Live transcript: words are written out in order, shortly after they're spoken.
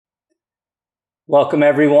Welcome,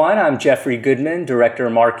 everyone. I'm Jeffrey Goodman, Director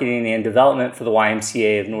of Marketing and Development for the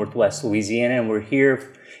YMCA of Northwest Louisiana, and we're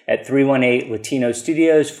here at 318 Latino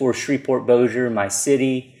Studios for Shreveport-Bossier, my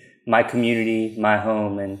city, my community, my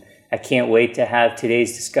home, and I can't wait to have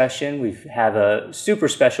today's discussion. We have a super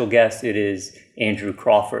special guest. It is Andrew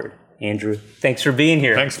Crawford. Andrew, thanks for being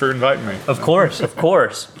here. Thanks for inviting me. Of course.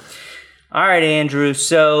 All right, Andrew.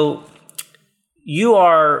 So you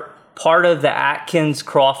are part of the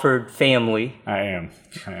Atkins-Crawford family. I am.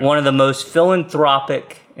 One of the most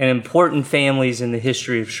philanthropic and important families in the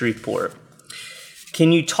history of Shreveport.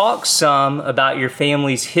 Can you talk some about your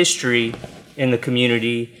family's history in the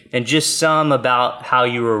community and just some about how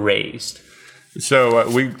you were raised? So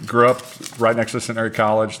we grew up right next to Centenary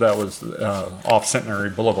College. That was off Centenary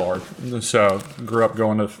Boulevard. So grew up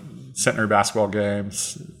going to Centenary basketball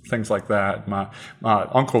games, things like that. My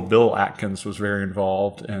uncle Bill Atkins was very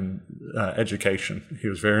involved in education. He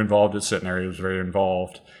was very involved at Centenary. He was very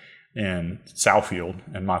involved in Southfield,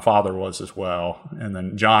 and my father was as well. And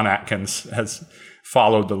then John Atkins has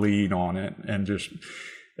followed the lead on it, and just.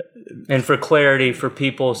 And for clarity for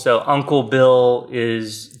people, so Uncle Bill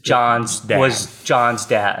is John's dad. Was John's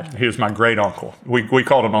dad. He was my great uncle. We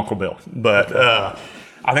called him Uncle Bill, but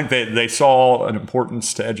I think they saw an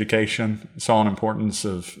importance to education, saw an importance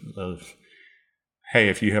of hey,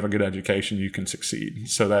 if you have a good education, you can succeed.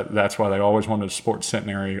 So that's why they always wanted to support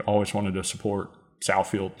Centenary, always wanted to support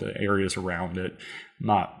Southfield, the areas around it.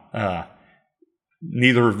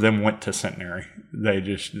 Neither of them went to Centenary. They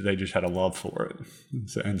just had a love for it,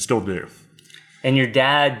 and still do. And your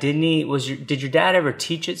dad, did your dad ever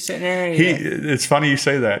teach at Centenary? It's funny you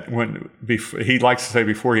say that. He likes to say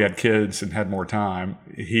before he had kids and had more time,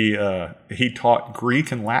 he taught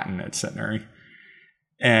Greek and Latin at Centenary.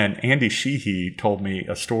 And Andy Sheehy told me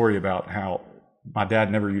a story about how my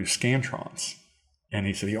dad never used Scantrons. And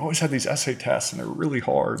he said he always had these essay tests and they were really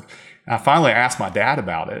hard. And I finally asked my dad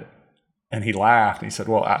about it. And he laughed. And he said,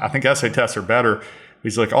 well, I think essay tests are better.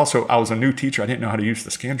 He's like, also, I was a new teacher. I didn't know how to use the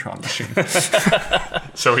Scantron machine.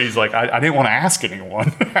 So he's like, I didn't want to ask anyone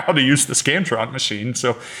how to use the Scantron machine.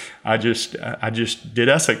 So I just did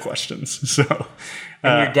essay questions. So,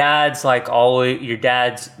 and your dad's your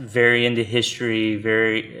dad's very into history,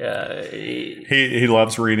 very. He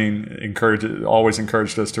loves reading. Always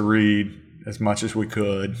encouraged us to read as much as we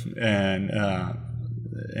could, and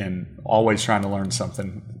always trying to learn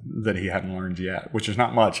something that he hadn't learned yet, which is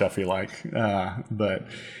not much, I feel like. But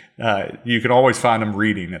you can always find him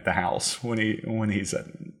reading at the house when he's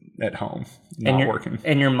at home, not working.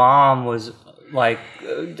 And your mom was like,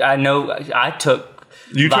 I know I took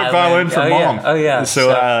You took violin from Mom. Yeah. Oh, yeah.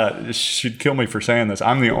 So she'd kill me for saying this.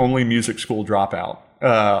 I'm the only music school dropout.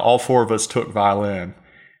 All four of us took violin,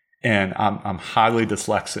 and I'm highly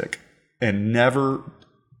dyslexic and never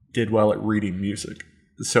did well at reading music.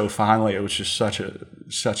 So finally, it was just such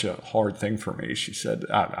a hard thing for me. She said,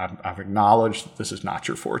 I've acknowledged this is not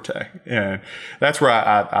your forte. And that's where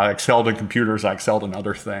I excelled in computers. I excelled in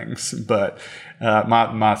other things. But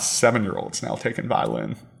my 7-year-old's now taking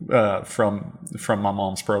violin from my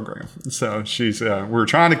mom's program. So we're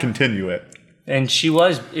trying to continue it. And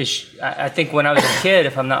I think when I was a kid,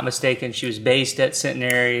 if I'm not mistaken, she was based at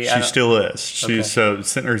Centenary. She still is. So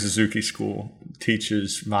Centenary Suzuki School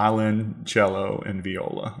teaches violin, cello, and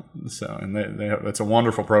viola. So, and that's a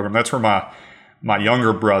wonderful program. That's where my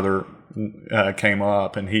younger brother came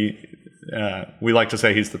up, and we like to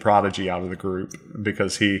say he's the prodigy out of the group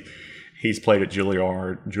because he's played at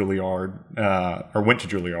Juilliard, or went to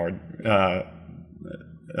Juilliard,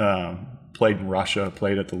 played in Russia,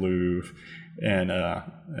 played at the Louvre, and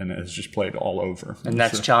has just played all over. And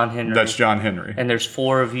that's John Henry. That's John Henry. And there's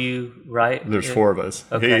 4 of you, right? There's 4 of us.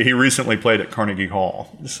 Okay. He recently played at Carnegie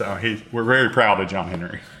Hall, so we're very proud of John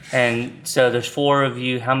Henry. And so there's 4 of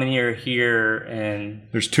you. How many are here? And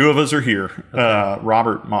there's 2 of us are here. Okay.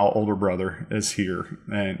 Robert, my older brother, is here,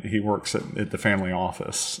 and he works at the family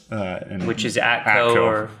office, which is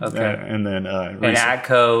ATCO. And then and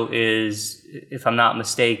ATCO is, if I'm not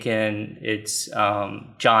mistaken, it's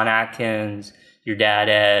John Atkins, your dad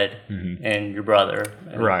Ed, and your brother.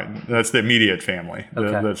 Right, that's the immediate family.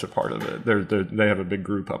 Okay. That's a part of it. They have a big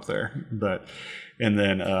group up there, and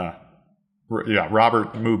then.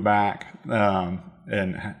 Robert moved back and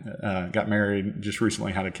got married, just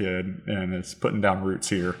recently had a kid, and is putting down roots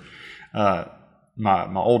here.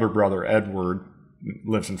 My older brother, Edward,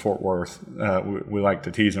 lives in Fort Worth. We like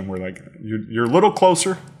to tease him. We're like, you're a little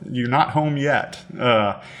closer. You're not home yet.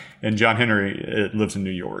 And John Henry lives in New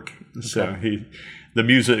York. Okay. So the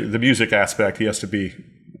music aspect, he has to be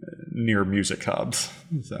near music hubs.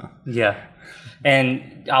 So. Yeah.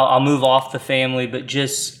 And I'll move off the family, but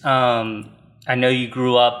just I know you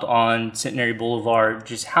grew up on Centenary Boulevard.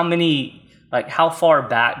 Just how far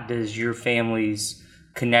back does your family's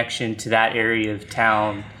connection to that area of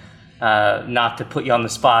town, not to put you on the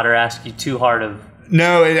spot or ask you too hard of...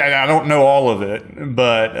 No, I don't know all of it,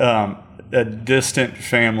 but a distant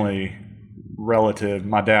family relative,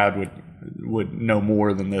 my dad would know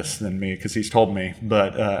more than this than me because he's told me,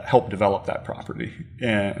 but helped develop that property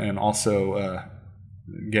and also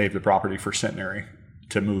gave the property for Centenary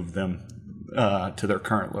to move them to their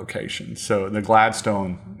current location. So the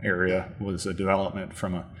Gladstone area was a development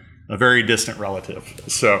from a very distant relative.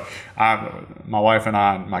 So my wife and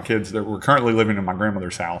I and my kids, we're currently living in my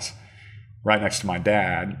grandmother's house right next to my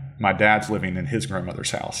dad. My dad's living in his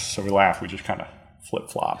grandmother's house. So we laugh. We just kind of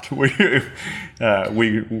flip-flopped. We're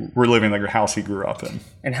living in the house he grew up in.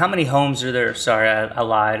 And how many homes are there? Sorry, I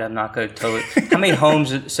lied. I'm not going to totally... How many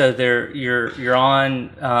homes? So you're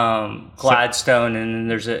on Gladstone, and then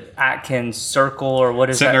there's an Atkins Circle, or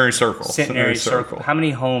what is Centenary that? Circle. Centenary Circle. How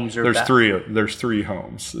many homes are there? There's three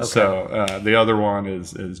homes. Okay. So the other one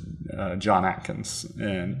is John Atkins,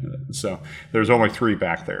 and so there's only three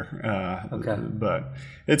back there. Okay. But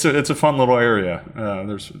it's a fun little area.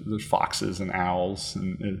 There's foxes and owls,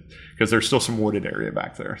 and because there's still some wooded area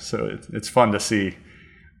back there, so it's fun to see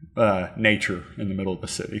nature in the middle of the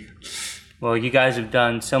city. Well, you guys have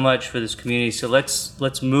done so much for this community, so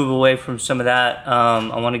let's move away from some of that.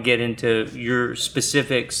 I want to get into your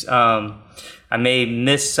specifics. I may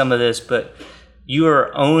miss some of this, but you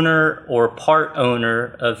are owner or part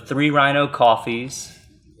owner of 3 Rhino Coffees,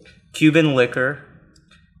 Cuban Liquor,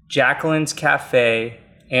 Jacquelyn's Café,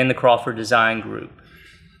 and the Crawford Design Group.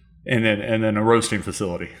 And then a roasting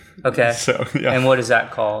facility. Okay. So yeah. And what is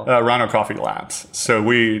that called? Rhino Coffee Labs. So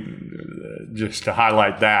we, just to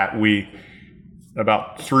highlight that,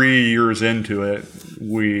 about 3 years into it,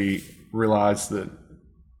 we realized that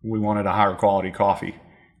we wanted a higher quality coffee.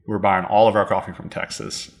 We were buying all of our coffee from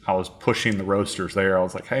Texas. I was pushing the roasters there. I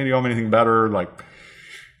was like, hey, do you have anything better?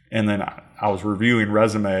 And then I was reviewing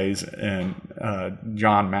resumes, and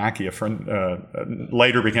John Mackey, a friend,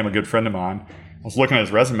 later became a good friend of mine. I was looking at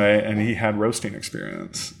his resume, and he had roasting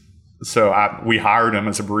experience. So we hired him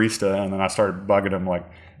as a barista, and then I started bugging him like,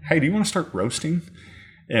 hey, do you want to start roasting?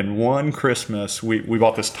 And one Christmas, we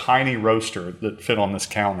bought this tiny roaster that fit on this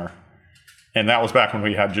counter. And that was back when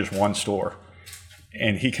we had just one store.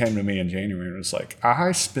 And he came to me in January and was like,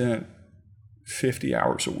 I spent 50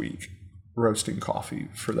 hours a week roasting coffee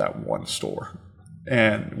for that one store.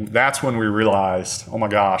 And that's when we realized, oh my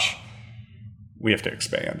gosh, we have to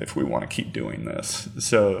expand if we want to keep doing this.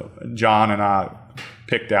 So John and I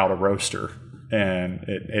picked out a roaster, and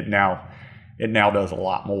it now does a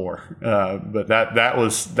lot more. But that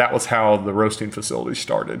was how the roasting facility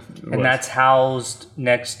started. And that's housed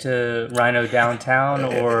next to Rhino downtown,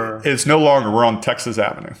 or it's no longer. We're on Texas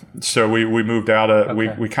Avenue. So we moved out of.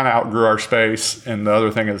 Okay. We kind of outgrew our space, and the other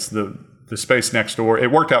thing is the space next door. It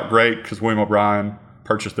worked out great because William O'Brien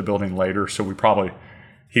purchased the building later, so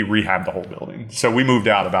he rehabbed the whole building. So we moved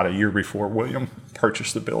out about a year before William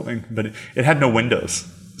purchased the building, but it had no windows.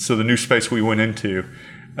 So the new space we went into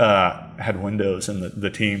had windows, and the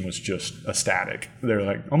team was just ecstatic. They're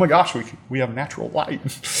like, oh my gosh, we have natural light.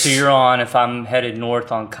 So you're on, if I'm headed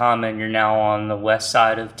north on Common, you're now on the west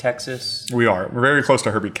side of Texas? We are. We're very close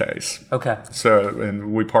to Herbie Case. Okay. So,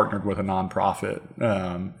 and we partnered with a nonprofit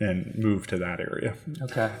and moved to that area.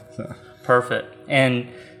 Okay. So. Perfect. And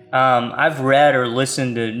I've read or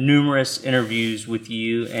listened to numerous interviews with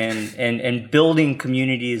you, and building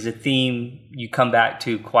community is a theme you come back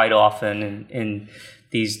to quite often in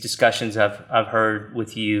these discussions I've heard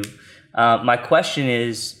with you. My question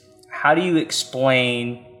is, how do you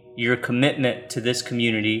explain your commitment to this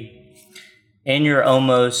community and your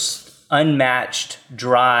almost unmatched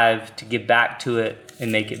drive to give back to it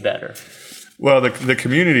and make it better? Well, the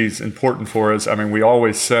community is important for us. I mean, we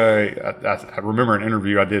always say, I remember an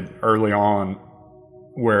interview I did early on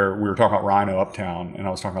where we were talking about Rhino Uptown, and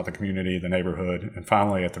I was talking about the community, the neighborhood, and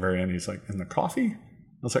finally at the very end, he's like, and the coffee?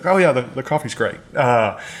 I was like, oh yeah, the coffee's great.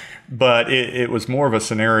 But it was more of a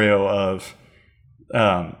scenario of,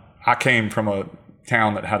 I came from a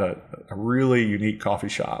town that had a really unique coffee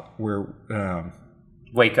shop where...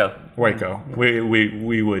 Waco.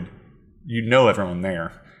 We would, everyone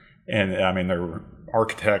there. And I mean, there were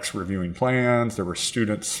architects reviewing plans, there were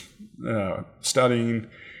students studying,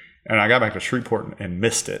 and I got back to Shreveport and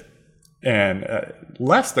missed it. And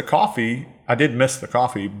less the coffee, I did miss the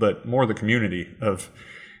coffee, but more the community of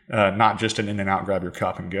not just an in and out, grab your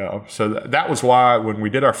cup and go. So that was why when we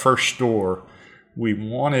did our first store, we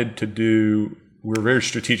were very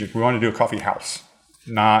strategic. We wanted to do a coffee house.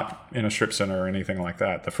 not in a strip center or anything like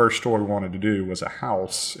that. The first store we wanted to do was a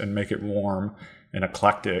house and make it warm and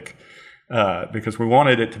eclectic, because we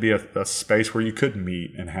wanted it to be a space where you could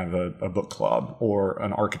meet and have a book club or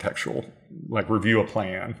an architectural, like review a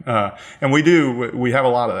plan. And we have a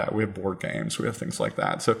lot of that. We have board games, we have things like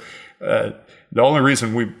that. So the only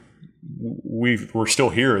reason we're still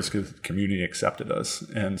here is because the community accepted us.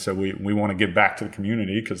 And so we want to give back to the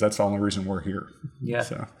community because that's the only reason we're here. Yeah.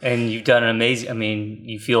 So. And you've done an amazing,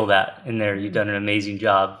 you feel that in there. You've done an amazing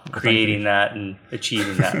job creating that and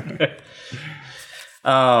achieving that.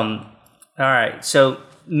 All right. So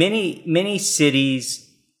many cities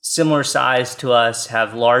similar size to us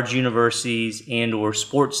have large universities and or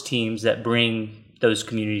sports teams that bring those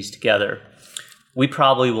communities together. We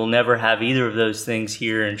probably will never have either of those things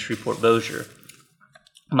here in Shreveport-Bossier.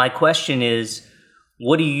 My question is,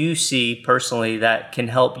 what do you see personally that can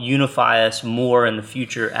help unify us more in the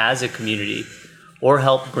future as a community or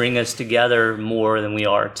help bring us together more than we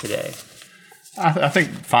are today? I think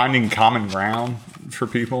finding common ground for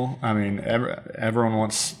people. I mean, everyone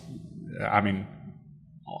wants,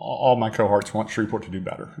 all my cohorts want Shreveport to do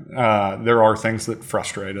better. There are things that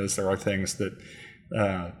frustrate us. There are things that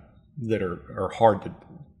are hard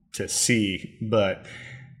to see, but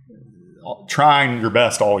trying your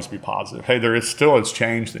best to always be positive. Hey, there is still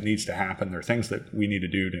change that needs to happen. There are things that we need to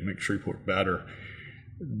do to make Shreveport better.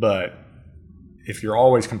 But if you're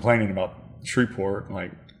always complaining about Shreveport,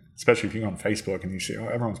 like, especially if you go on Facebook and you see,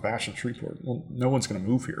 everyone's bashing Shreveport. Well, no one's going to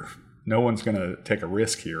move here. No one's going to take a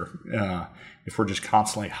risk here if we're just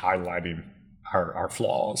constantly highlighting our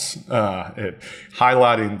flaws,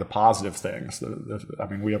 highlighting the positive things.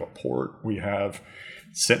 We have a port, we have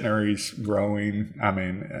centenaries growing.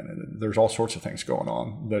 There's all sorts of things going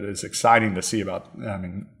on that is exciting to see about,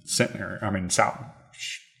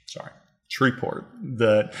 Shreveport,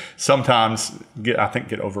 that sometimes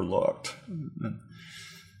get overlooked.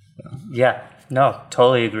 Yeah, no,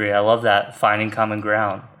 totally agree. I love that, finding common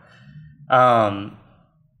ground.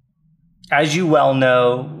 As you well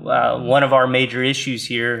know, one of our major issues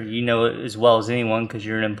here, you know it as well as anyone because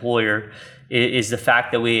you're an employer, is the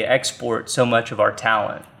fact that we export so much of our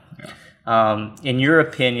talent. Yeah. In your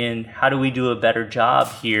opinion, how do we do a better job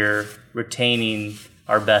here retaining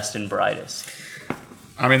our best and brightest?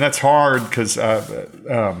 That's hard because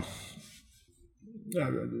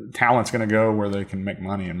talent's going to go where they can make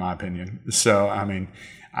money, in my opinion. So,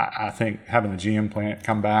 I think having the GM plant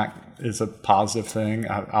come back is a positive thing.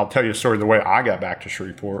 I'll tell you a story. The way I got back to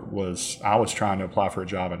Shreveport was I was trying to apply for a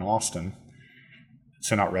job in Austin,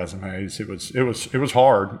 sent out resumes. It was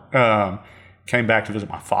hard. Came back to visit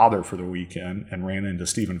my father for the weekend and ran into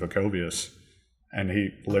Stephen Vacovius, and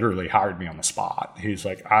he literally hired me on the spot. He's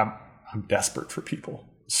like, I'm desperate for people.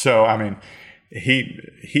 So,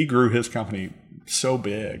 he grew his company so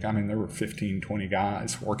big. There were 15, 20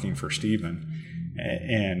 guys working for Stephen,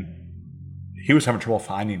 and he was having trouble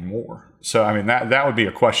finding more. So, that would be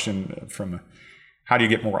a question from how do you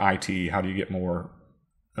get more IT? How do you get more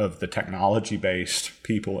of the technology-based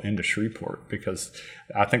people into Shreveport? Because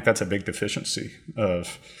I think that's a big deficiency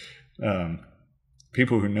of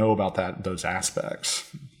people who know about those aspects.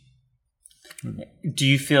 Do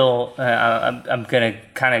you feel, I'm going to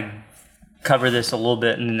kind of cover this a little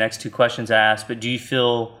bit in the next two questions I asked, but do you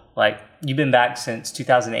feel like you've been back since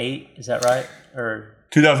 2008? Is that right? Or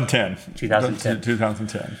 2010. 2010.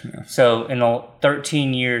 2010. Yeah. So in the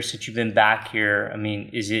 13 years that you've been back here,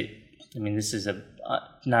 this is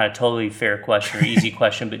not a totally fair question or easy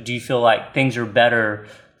question, but do you feel like things are better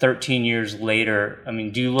 13 years later?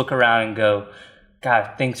 Do you look around and go,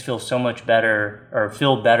 God, things feel so much better or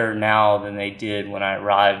feel better now than they did when I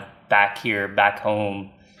arrived back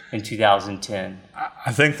home in 2010?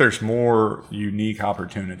 I think there's more unique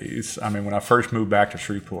opportunities. When I first moved back to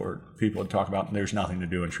Shreveport, people would talk about there's nothing to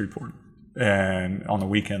do in Shreveport. And on the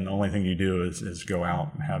weekend, the only thing you do is go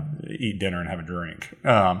out and eat dinner and have a drink.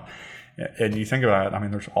 And you think about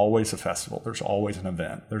it, there's always a festival. There's always an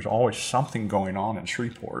event. There's always something going on in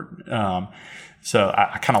Shreveport. So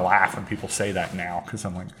I kind of laugh when people say that now because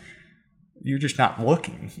I'm like, you're just not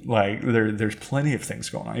looking. Like there's plenty of things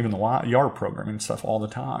going on, even the yard program and stuff all the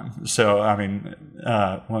time. So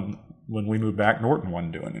when we moved back, Norton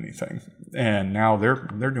wasn't doing anything, and now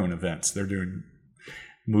they're doing events. They're doing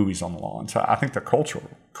movies on the lawn. So I think the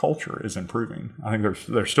culture is improving. I think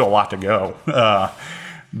there's still a lot to go,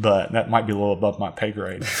 but that might be a little above my pay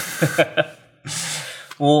grade.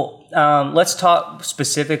 Well, let's talk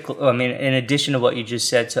specifically, in addition to what you just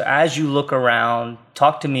said. So as you look around,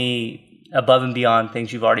 talk to me above and beyond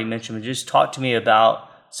things you've already mentioned, but just talk to me about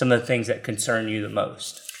some of the things that concern you the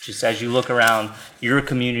most. Just as you look around your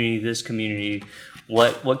community, this community,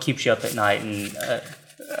 what keeps you up at night? And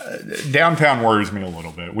downtown worries me a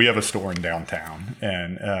little bit. We have a store in downtown,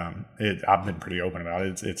 and I've been pretty open about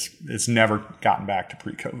it. It's never gotten back to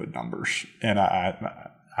pre-COVID numbers, and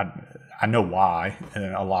I know why.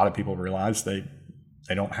 And a lot of people realize they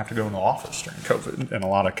don't have to go in the office during COVID, and a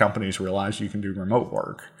lot of companies realize you can do remote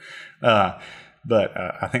work. But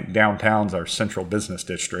I think downtown's our central business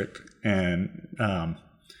district, and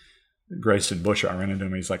Grayson Bush, I ran into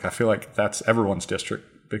him. He's like, I feel like that's everyone's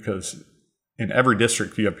district, because in every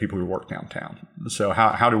district you have people who work downtown. So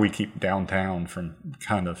how do we keep downtown from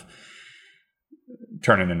kind of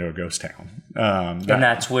turning into a ghost town? And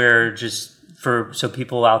that's where, just so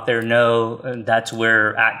people out there know, that's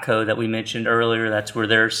where ATCO that we mentioned earlier, that's where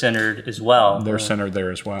they're centered as well. They're centered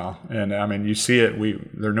there as well. And I mean, you see it,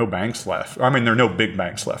 there are no banks left. I mean, there are no big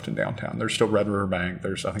banks left in downtown. There's still Red River Bank.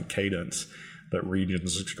 There's, I think, Cadence, but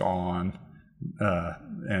Regions is gone.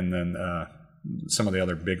 And then some of the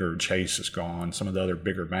other bigger, Chase is gone. Some of the other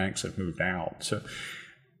bigger banks have moved out. So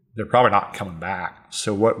they're probably not coming back.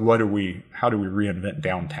 So how do we reinvent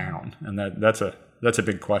downtown? And that's a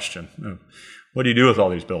big question. What do you do with all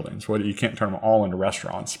these buildings? You can't turn them all into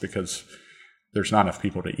restaurants, because there's not enough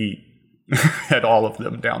people to eat at all of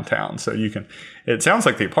them downtown. So it sounds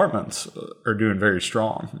like the apartments are doing very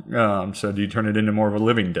strong. So do you turn it into more of a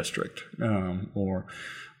living district,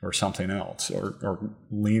 or something else, or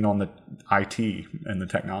lean on the IT and the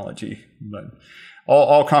technology? But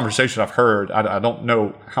all conversations I've heard, I don't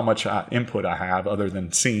know how much input I have other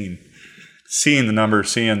than seeing the numbers,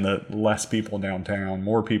 seeing the less people downtown,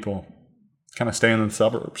 more people kind of staying in the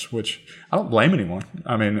suburbs, which I don't blame anyone.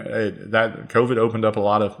 I mean, that COVID opened up a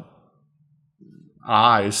lot of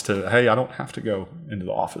eyes to, hey, I don't have to go into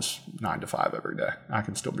the office 9 to 5 every day. I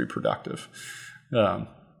can still be productive.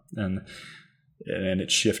 And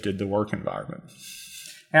it shifted the work environment.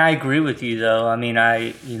 And I agree with you, though. I mean,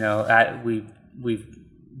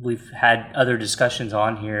 we've had other discussions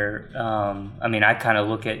on here. I mean, I kind of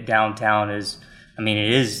look at downtown as,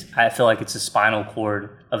 I feel like it's a spinal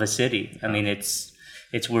cord of a city. I mean, it's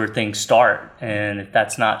where things start. And if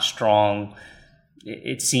that's not strong,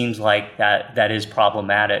 it seems like that is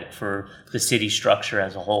problematic for the city structure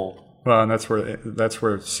as a whole. Well, and that's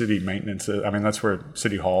where city maintenance is. I mean, that's where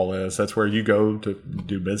City Hall is. That's where you go to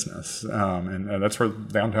do business, and that's where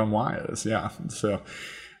Downtown Y is. Yeah. So,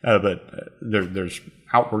 but there's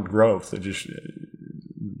outward growth.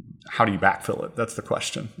 How do you backfill it? That's the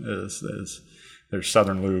question. Is there's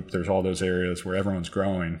Southern Loop. There's all those areas where everyone's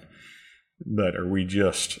growing, but are we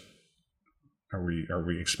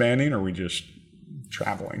expanding? Or are we just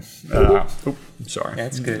traveling? Sorry.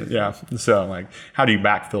 That's good. Yeah. So, how do you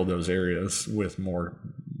backfill those areas with more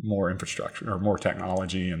infrastructure or more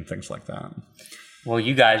technology and things like that? Well,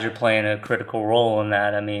 you guys are playing a critical role in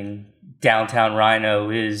that. I mean, downtown Rhino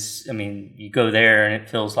is, you go there and it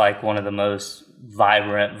feels like one of the most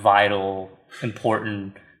vibrant, vital,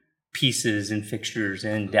 important pieces and fixtures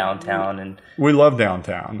in downtown. And we love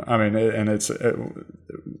downtown. I mean, and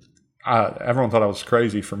everyone thought I was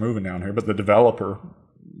crazy for moving down here, but the developer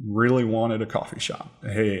really wanted a coffee shop.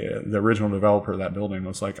 Hey, the original developer of that building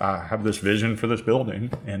was like, I have this vision for this building,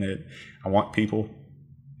 and I want people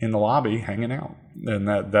in the lobby hanging out, and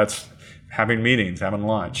that's having meetings, having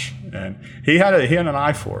lunch. And he had an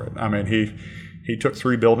eye for it. I mean, he took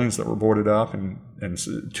 3 buildings that were boarded up, and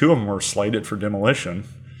 2 of them were slated for demolition,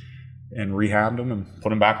 and rehabbed them and put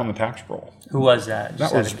them back on the tax roll. Who was that?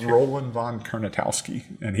 That was Roland von Kernatowski,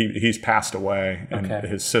 and he's passed away, and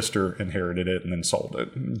his sister inherited it and then sold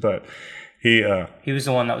it. But he was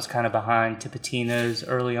the one that was kind of behind Tipitina's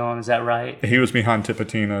early on. Is that right? He was behind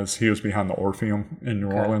Tipitina's. He was behind the Orpheum in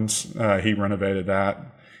New Orleans. He renovated that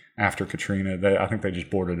after Katrina. I think they just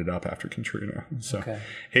boarded it up after Katrina. So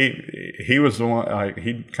he was the one.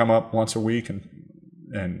 He'd come up once a week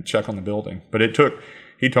and check on the building, but it took.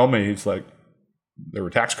 He told me, he's like, there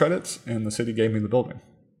were tax credits and the city gave me the building,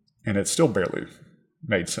 and it still barely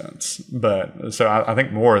made sense. But so I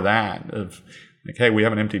think more of that of hey, we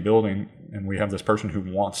have an empty building and we have this person who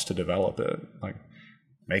wants to develop it,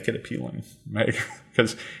 make it appealing,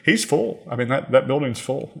 because he's full. I mean, that building's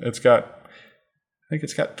full. I think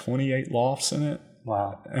it's got 28 lofts in it.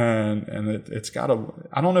 Wow. And it's got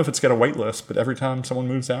I don't know if it's got a wait list, but every time someone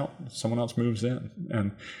moves out, someone else moves in.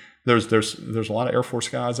 And there's a lot of Air Force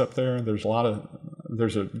guys up there. There's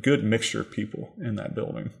a good mixture of people in that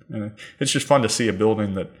building. And it's just fun to see a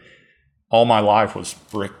building that all my life was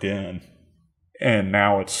bricked in, and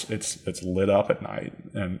now it's lit up at night.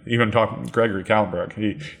 And even talking to Gregory Kallenberg,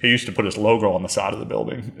 he used to put his logo on the side of the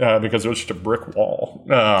building because it was just a brick wall.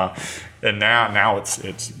 And now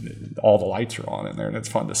it's all the lights are on in there, and it's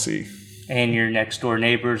fun to see. And your next door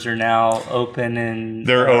neighbors are now open, and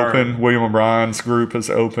they're open. William O'Brien's group is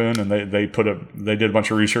open, and they did a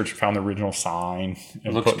bunch of research, found the original sign.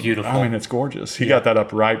 It looks beautiful. I mean, it's gorgeous. He got that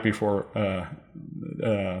up right before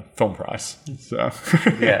film price. So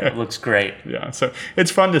yeah, it looks great. Yeah, so it's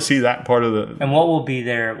fun to see that part of the. And what will be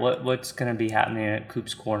there? What's going to be happening at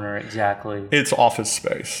Coop's Corner exactly? It's office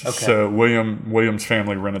space. Okay. So William's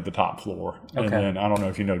family rented the top floor, and then I don't know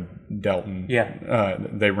if you know Delton. Yeah.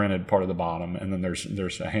 They rented part of the bottom, and then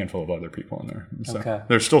there's a handful of other people in there. So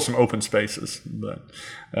there's still some open spaces, but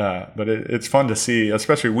it's fun to see.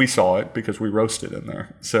 Especially we saw it because we roasted in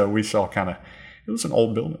there, so we saw kind of. It was an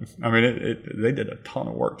old building. I mean, they did a ton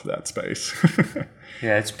of work to that space.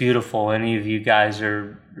 Yeah, it's beautiful. Any of you guys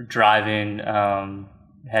are driving,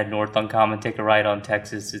 head north on Common, take a right on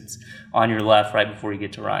Texas. It's on your left right before you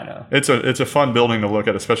get to Rhino. It's a fun building to look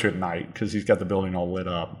at, especially at night, because he's got the building all lit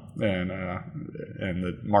up, and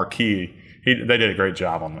the marquee. They did a great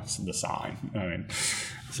job on the sign. I mean.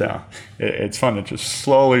 So it's fun to just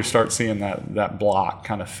slowly start seeing that block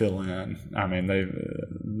kind of fill in. I mean,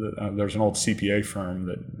 there's an old CPA firm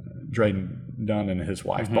that Drayden Dunn and his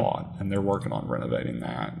wife bought, and they're working on renovating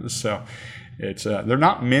that. So it's there are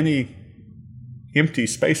not many empty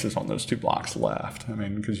spaces on those two blocks left. I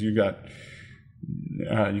mean, because you got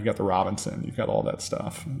the Robinson, you've got all that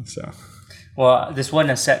stuff. So. Well, this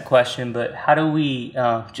wasn't a set question, but how do we,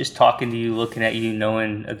 just talking to you, looking at you,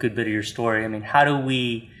 knowing a good bit of your story, I mean, how do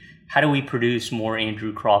we produce more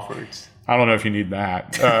Andrew Crawfords? I don't know if you need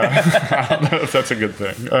that. I don't know if that's a good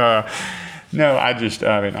thing. No, I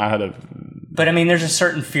had a... But, I mean, there's a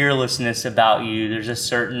certain fearlessness about you. There's a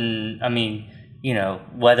certain, I mean,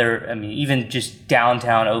 even just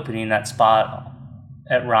downtown opening that spot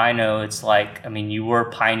at Rhino, it's like, I mean, you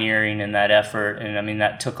were pioneering in that effort, and I mean,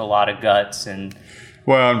 that took a lot of guts. And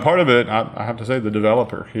part of it, I have to say, the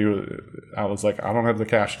developer, I was like, I don't have the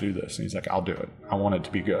cash to do this, and he's like, I'll do it. I want it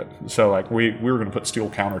to be good. So like we were going to put steel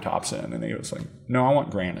countertops in, and he was like, no, I want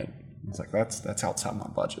granite. I was like, that's outside my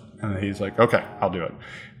budget, and he's like, okay, I'll do it.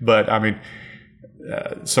 But I mean.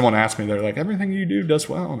 Someone asked me, they're like, everything you do does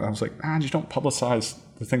well, and I was like, I just don't publicize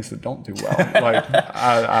the things that don't do well. Like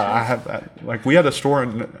I have that. Like we had a store,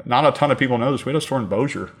 and not a ton of people know this. We had a store in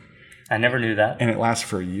Bossier. I never knew that, and it lasted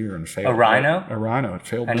for a year and failed. A Rhino? A Rhino. It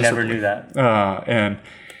failed. I never knew that. And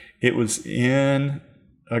it was in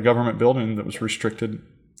a government building that was restricted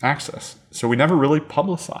access, so we never really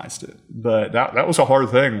publicized it. But that was a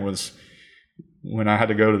hard thing. Was when I had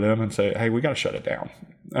to go to them and say, hey, we got to shut it down.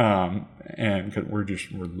 And cause we're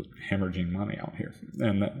hemorrhaging money out here,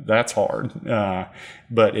 and that's hard.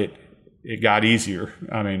 But it got easier.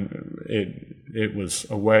 I mean, it was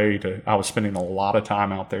a way I was spending a lot of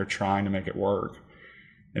time out there trying to make it work.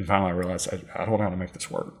 And finally I realized I don't know how to make this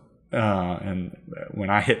work. And when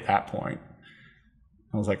I hit that point,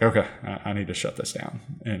 I was like, okay, I need to shut this down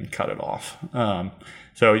and cut it off.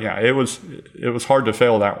 So yeah, it was hard to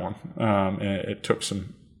fail that one. And it took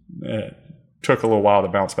a little while to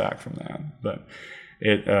bounce back from that, but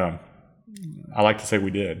I like to say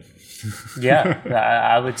we did.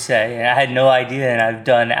 Yeah, I would say. I had no idea, and I've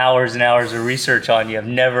done hours and hours of research on you. I've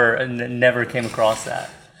never came across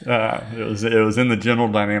that. It was in the General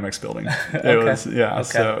Dynamics building. It was, yeah. Okay.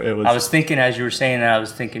 So it was. I was thinking as you were saying that, I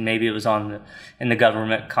was thinking maybe it was in the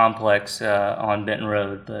government complex on Benton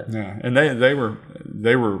Road, but yeah, and they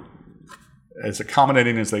were as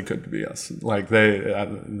accommodating as they could to be us. Like they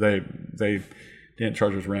didn't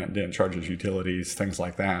charge us rent, didn't charge us utilities, things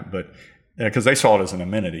like that. But because they saw it as an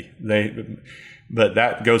amenity, but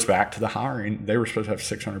that goes back to the hiring. They were supposed to have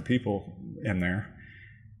 600 people in there.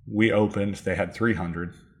 We opened, they had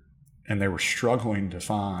 300, and they were struggling to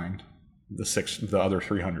find the other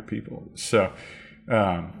 300 people. So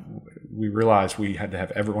we realized we had to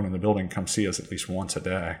have everyone in the building come see us at least once a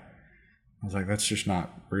day. I was like, that's just not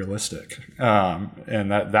realistic.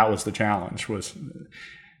 And that was the challenge, was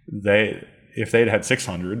if they'd had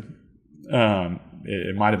 600,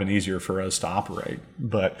 it might have been easier for us to operate,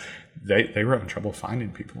 but they were having trouble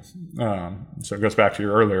finding people. So it goes back to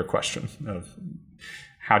your earlier question of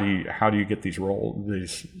how do you get these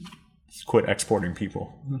quit exporting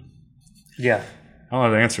people? Yeah. I don't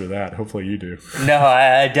know the answer to that. Hopefully you do. No,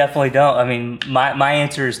 I definitely don't. I mean, my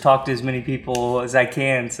answer is talk to as many people as I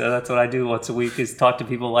can. So that's what I do once a week, is talk to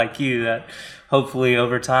people like you that hopefully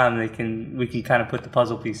over time we can kind of put the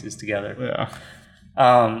puzzle pieces together. Yeah.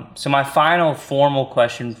 So my final formal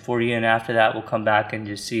question for you, and after that we'll come back and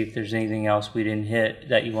just see if there's anything else we didn't hit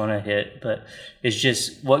that you want to hit, but it's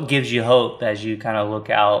just what gives you hope as you kind of look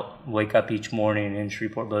out, wake up each morning in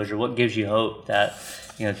Shreveport-Bossier? What gives you hope that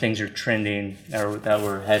things are trending or that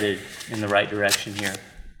we're headed in the right direction here?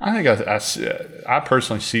 I think I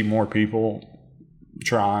personally see more people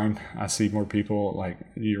trying. I see more people, like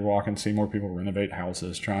you're walking, see more people renovate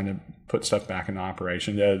houses, trying to put stuff back into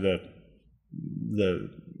operation.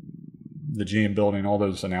 The GM building, all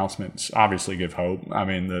those announcements obviously give hope. I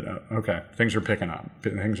mean, things are picking up.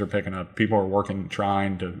 People are working,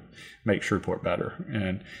 trying to make Shreveport better.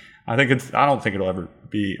 And I don't think it'll ever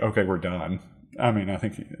be, okay, we're done. I mean, I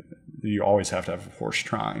think you always have to have a force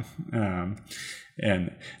trying.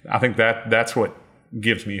 And I think that's what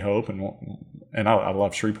gives me hope. And I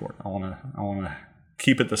love Shreveport. I want to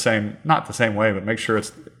keep it the same, not the same way, but make sure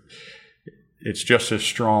it's just as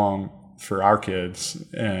strong for our kids,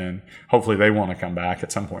 and hopefully they want to come back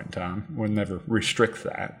at some point in time. We'll never restrict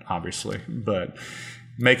that, obviously, but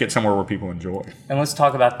make it somewhere where people enjoy. And let's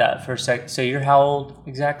talk about that for a sec. So you're how old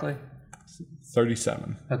exactly?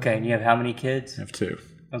 37. Okay, and you have how many kids? I have 2.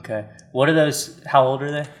 Okay. What are those, how old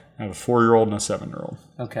are they? I have a 4-year-old and a 7-year-old.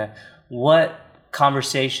 Okay. What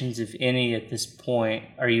conversations, if any, at this point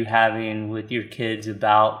are you having with your kids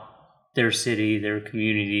about their city, their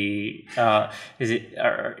community?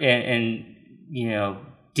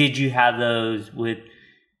 Did you have those with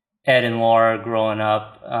Ed and Laura growing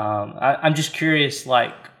up? I'm just curious,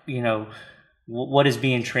 what is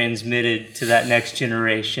being transmitted to that next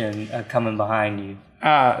generation coming behind you?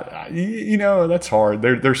 That's hard.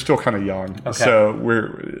 They're still kind of young. Okay. So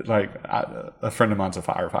we're a friend of mine's a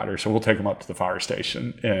firefighter, so we'll take them up to the fire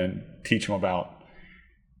station and teach them about,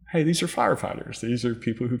 hey, these are firefighters. These are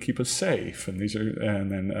people who keep us safe, and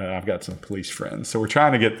then I've got some police friends. So we're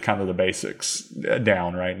trying to get kind of the basics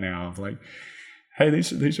down right now of hey,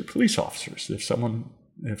 these are police officers. If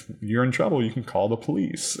you're in trouble, you can call the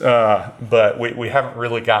police. But we haven't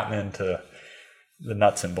really gotten into the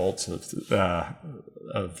nuts and bolts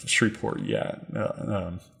of Shreveport yet.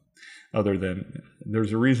 Other than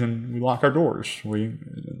there's a reason we lock our doors.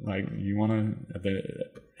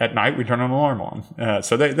 At night we turn an alarm on.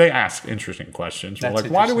 So they ask interesting questions. We're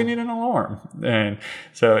why do we need an alarm? And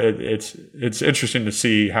so it's interesting to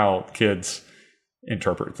see how kids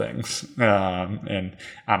interpret things. And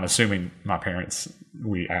I'm assuming my parents,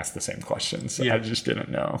 we asked the same questions. Yeah. I just didn't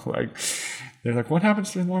know. They're what happens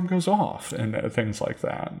if the alarm goes off? And things like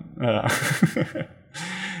that.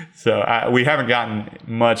 So we haven't gotten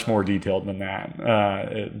much more detailed than that.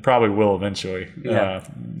 It probably will eventually. Yeah.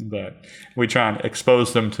 But we try and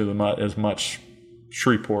expose them to as much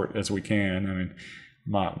Shreveport as we can. I mean,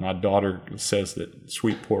 my daughter says that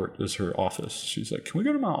Sweetport is her office. She's like, can we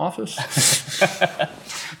go to my office?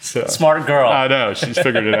 So, smart girl. I know. She's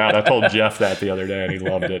figured it out. I told Jeff that the other day, and he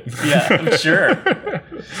loved it. Yeah, I'm sure.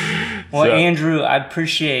 Well, Andrew, I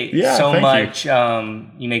appreciate so much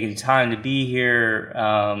you making time to be here.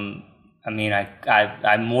 I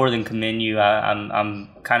more than commend you. I'm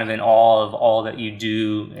kind of in awe of all that you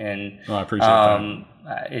do, and I appreciate that.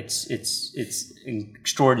 It's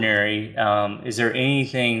extraordinary. Is there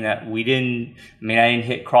anything that we didn't? I didn't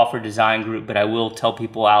hit Crawford Design Group, but I will tell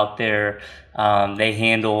people out there they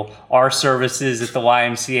handle our services at the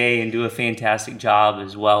YMCA and do a fantastic job,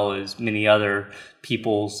 as well as many other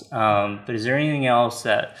people's. But is there anything else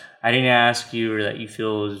that I didn't ask you, or that you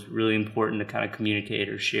feel is really important to kind of communicate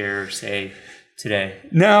or share or say today?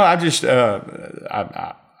 No, I just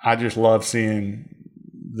love seeing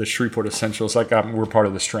the Shreveport Essentials. We're part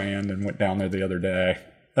of the Strand and went down there the other day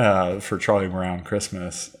for Charlie Brown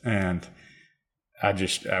Christmas, and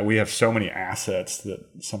we have so many assets that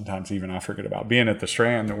sometimes even I forget about. Being at the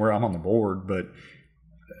Strand, where I'm on the board, but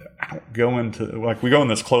I don't go into we go in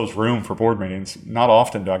this closed room for board meetings. Not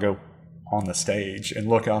often do I go on the stage and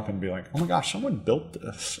look up and be like, oh my gosh, someone built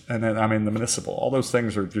this. And then the municipal, all those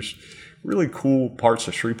things are just really cool parts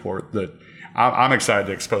of Shreveport that I'm excited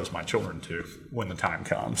to expose my children to when the time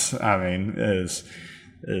comes. Is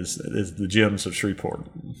the gems of Shreveport.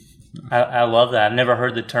 I love that. I've never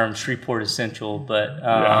heard the term Shreveport Essential, but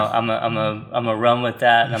I'm a run with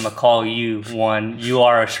that, and I'm gonna call you one. You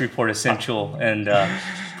are a Shreveport Essential, and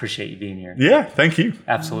appreciate you being here. Yeah, thank you.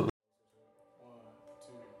 Absolutely.